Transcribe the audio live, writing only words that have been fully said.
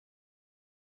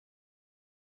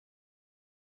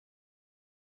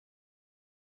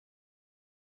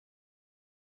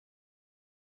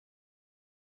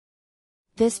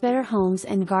This Better Homes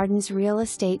and Gardens Real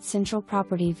Estate Central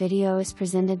Property video is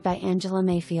presented by Angela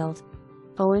Mayfield.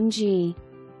 OMG!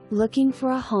 Looking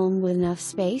for a home with enough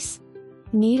space?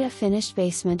 Need a finished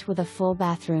basement with a full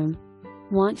bathroom?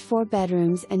 Want 4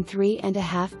 bedrooms and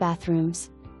 3.5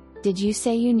 bathrooms? Did you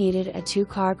say you needed a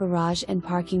 2-car garage and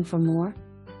parking for more?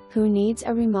 Who needs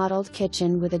a remodeled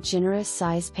kitchen with a generous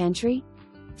size pantry?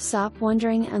 Stop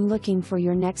wondering and looking for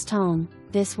your next home.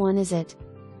 This one is it.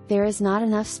 There is not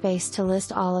enough space to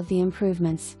list all of the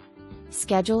improvements.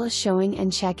 Schedule a showing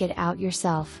and check it out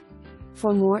yourself.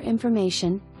 For more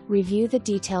information, review the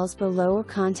details below or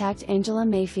contact Angela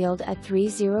Mayfield at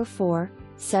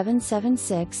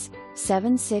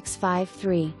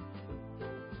 304-776-7653.